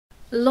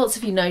Lots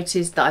of you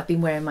noticed that I've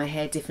been wearing my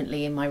hair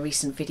differently in my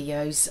recent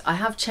videos. I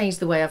have changed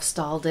the way I've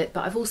styled it,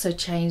 but I've also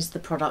changed the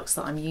products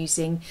that I'm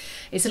using.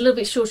 It's a little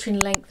bit shorter in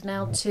length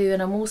now too,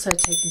 and I'm also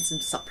taking some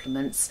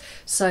supplements.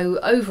 So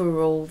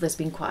overall, there's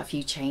been quite a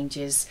few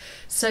changes.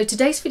 So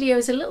today's video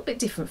is a little bit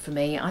different for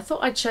me. I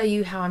thought I'd show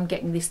you how I'm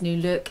getting this new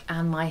look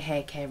and my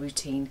hair care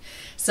routine.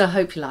 So I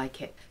hope you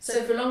like it.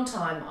 So for a long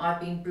time, I've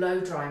been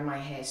blow drying my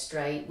hair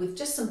straight with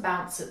just some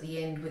bounce at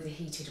the end with a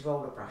heated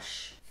roller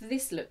brush. For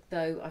this look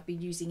though, I've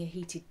been using a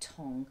heated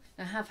tong.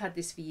 I have had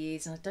this for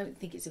years and I don't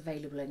think it's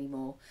available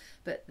anymore,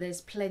 but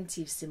there's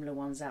plenty of similar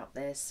ones out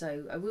there,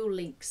 so I will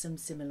link some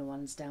similar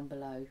ones down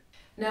below.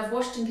 Now I've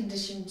washed and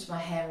conditioned my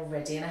hair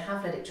already and I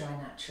have let it dry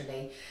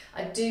naturally.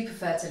 I do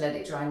prefer to let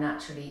it dry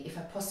naturally if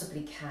I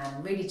possibly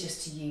can, really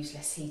just to use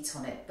less heat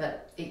on it,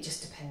 but it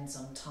just depends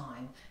on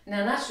time.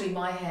 Now naturally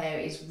my hair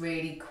is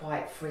really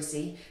quite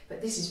frizzy,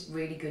 but this is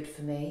really good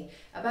for me.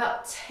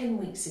 About 10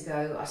 weeks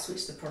ago I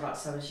switched the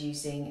products I was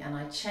using and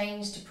I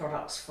changed to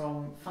products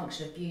from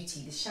Function of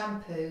Beauty, the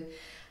shampoo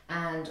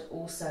and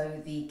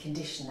also the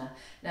conditioner.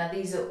 Now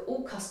these are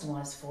all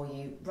customised for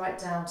you, right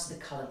down to the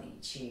colour that you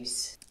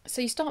choose. So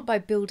you start by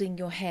building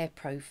your hair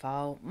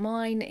profile.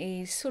 Mine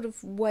is sort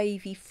of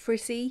wavy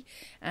frizzy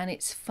and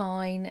it's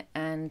fine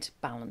and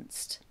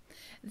balanced.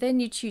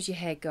 Then you choose your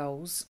hair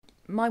goals.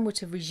 Mine were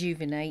to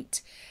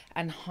rejuvenate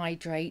and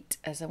hydrate,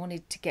 as I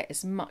wanted to get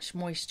as much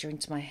moisture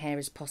into my hair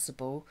as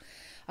possible.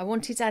 I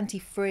wanted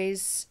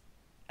anti-frizz,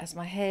 as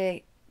my hair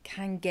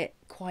can get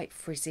quite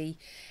frizzy.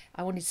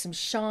 I wanted some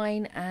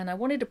shine and I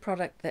wanted a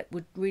product that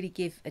would really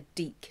give a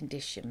deep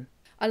condition.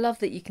 I love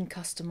that you can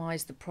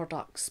customise the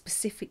product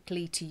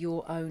specifically to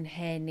your own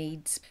hair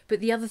needs. But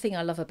the other thing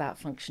I love about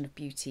Function of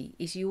Beauty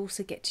is you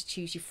also get to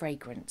choose your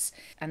fragrance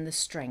and the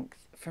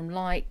strength, from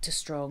light to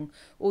strong,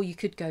 or you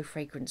could go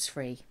fragrance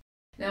free.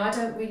 Now I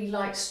don't really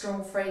like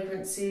strong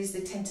fragrances,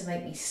 they tend to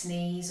make me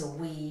sneeze or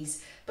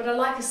wheeze, but I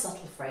like a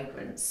subtle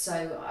fragrance,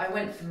 so I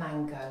went for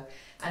mango,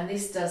 and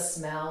this does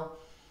smell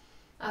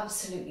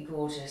absolutely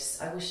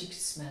gorgeous. I wish you could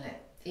smell it.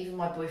 Even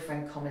my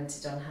boyfriend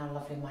commented on how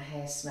lovely my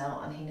hair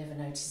smelled and he never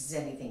notices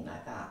anything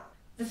like that.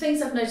 The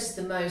things I've noticed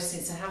the most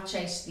since I have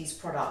changed to these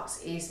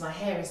products is my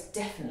hair is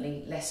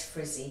definitely less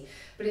frizzy,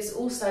 but it's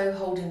also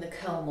holding the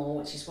curl more,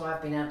 which is why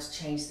I've been able to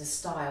change the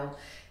style.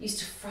 It used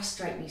to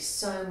frustrate me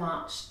so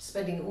much,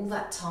 spending all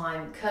that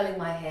time curling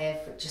my hair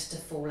for it just to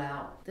fall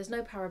out. There's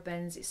no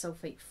parabens, it's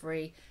sulfate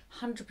free,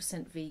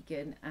 100%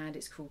 vegan, and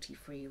it's cruelty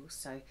free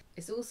also.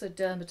 It's also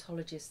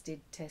dermatologist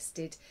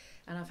tested,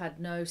 and I've had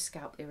no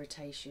scalp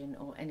irritation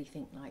or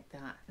anything like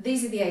that.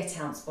 These are the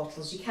 8-ounce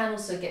bottles. You can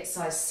also get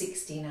size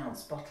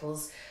 16-ounce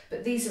bottles,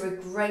 but these are a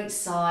great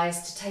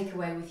size to take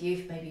away with you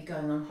if maybe you're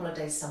going on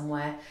holiday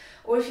somewhere,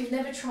 or if you've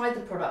never tried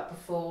the product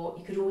before,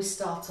 you could always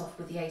start off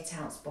with the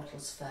 8-ounce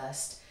bottles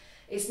first.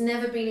 It's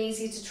never been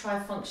easier to try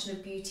Function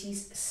of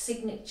Beauty's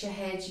signature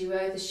hair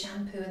duo, the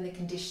shampoo and the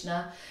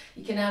conditioner.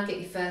 You can now get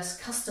your first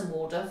custom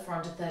order for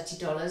under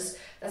 $30.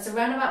 That's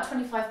around about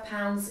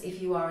 £25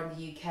 if you are in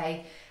the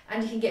UK,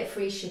 and you can get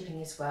free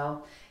shipping as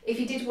well. If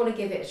you did want to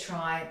give it a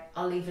try,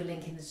 I'll leave a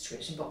link in the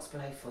description box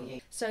below for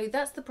you. So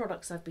that's the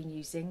products I've been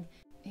using.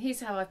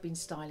 Here's how I've been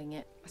styling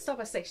it. I start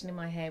by sectioning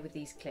my hair with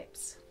these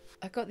clips.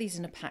 I got these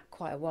in a pack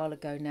quite a while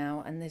ago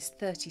now, and there's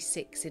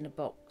 36 in a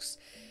box.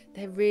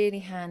 They're really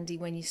handy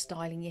when you're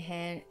styling your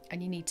hair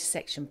and you need to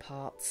section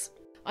parts.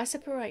 I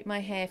separate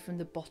my hair from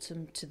the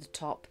bottom to the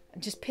top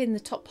and just pin the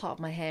top part of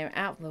my hair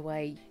out of the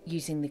way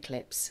using the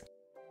clips.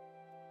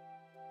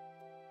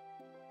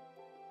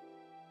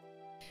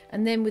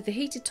 And then with the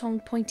heated tong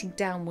pointing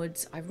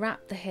downwards, I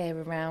wrap the hair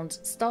around,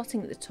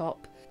 starting at the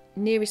top,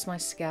 nearest my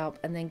scalp,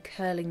 and then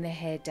curling the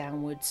hair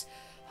downwards,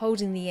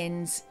 holding the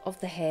ends of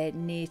the hair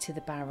near to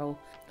the barrel.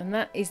 And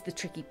that is the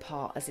tricky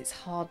part, as it's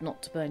hard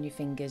not to burn your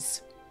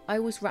fingers. I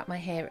always wrap my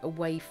hair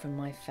away from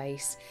my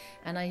face,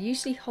 and I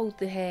usually hold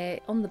the hair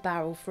on the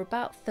barrel for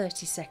about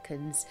 30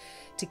 seconds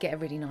to get a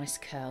really nice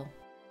curl.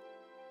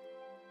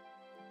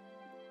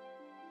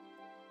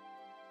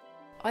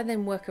 I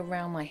then work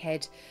around my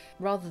head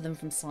rather than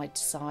from side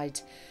to side.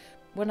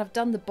 When I've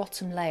done the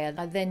bottom layer,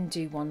 I then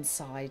do one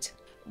side.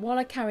 While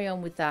I carry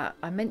on with that,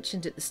 I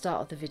mentioned at the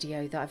start of the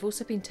video that I've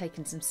also been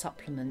taking some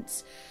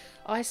supplements.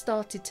 I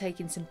started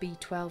taking some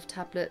B12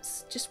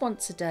 tablets just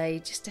once a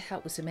day, just to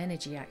help with some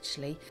energy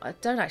actually. I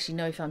don't actually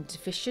know if I'm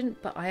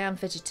deficient, but I am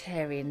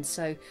vegetarian,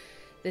 so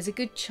there's a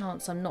good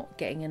chance I'm not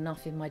getting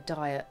enough in my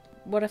diet.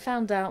 What I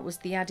found out was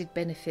the added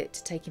benefit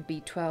to taking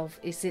B12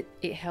 is that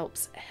it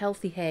helps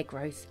healthy hair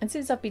growth. And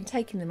since I've been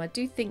taking them, I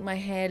do think my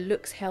hair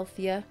looks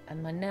healthier,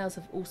 and my nails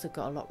have also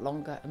got a lot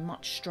longer and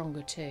much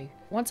stronger too.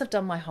 Once I've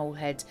done my whole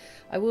head,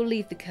 I will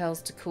leave the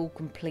curls to cool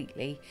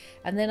completely,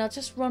 and then I'll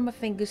just run my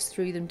fingers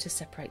through them to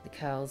separate the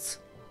curls.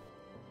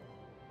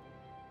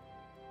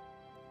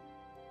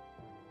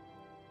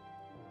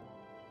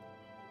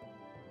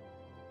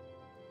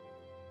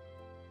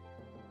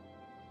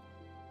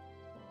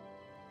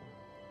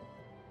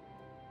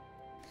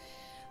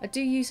 I do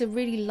use a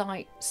really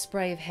light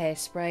spray of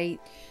hairspray.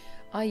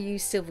 I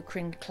use Silver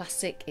Cream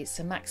Classic, it's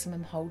a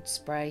maximum hold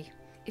spray.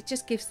 It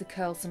just gives the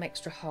curl some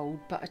extra hold,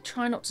 but I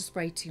try not to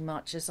spray too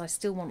much as I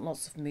still want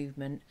lots of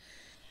movement.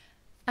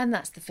 And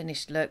that's the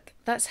finished look.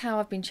 That's how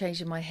I've been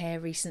changing my hair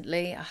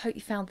recently. I hope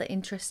you found that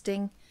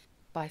interesting.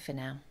 Bye for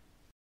now.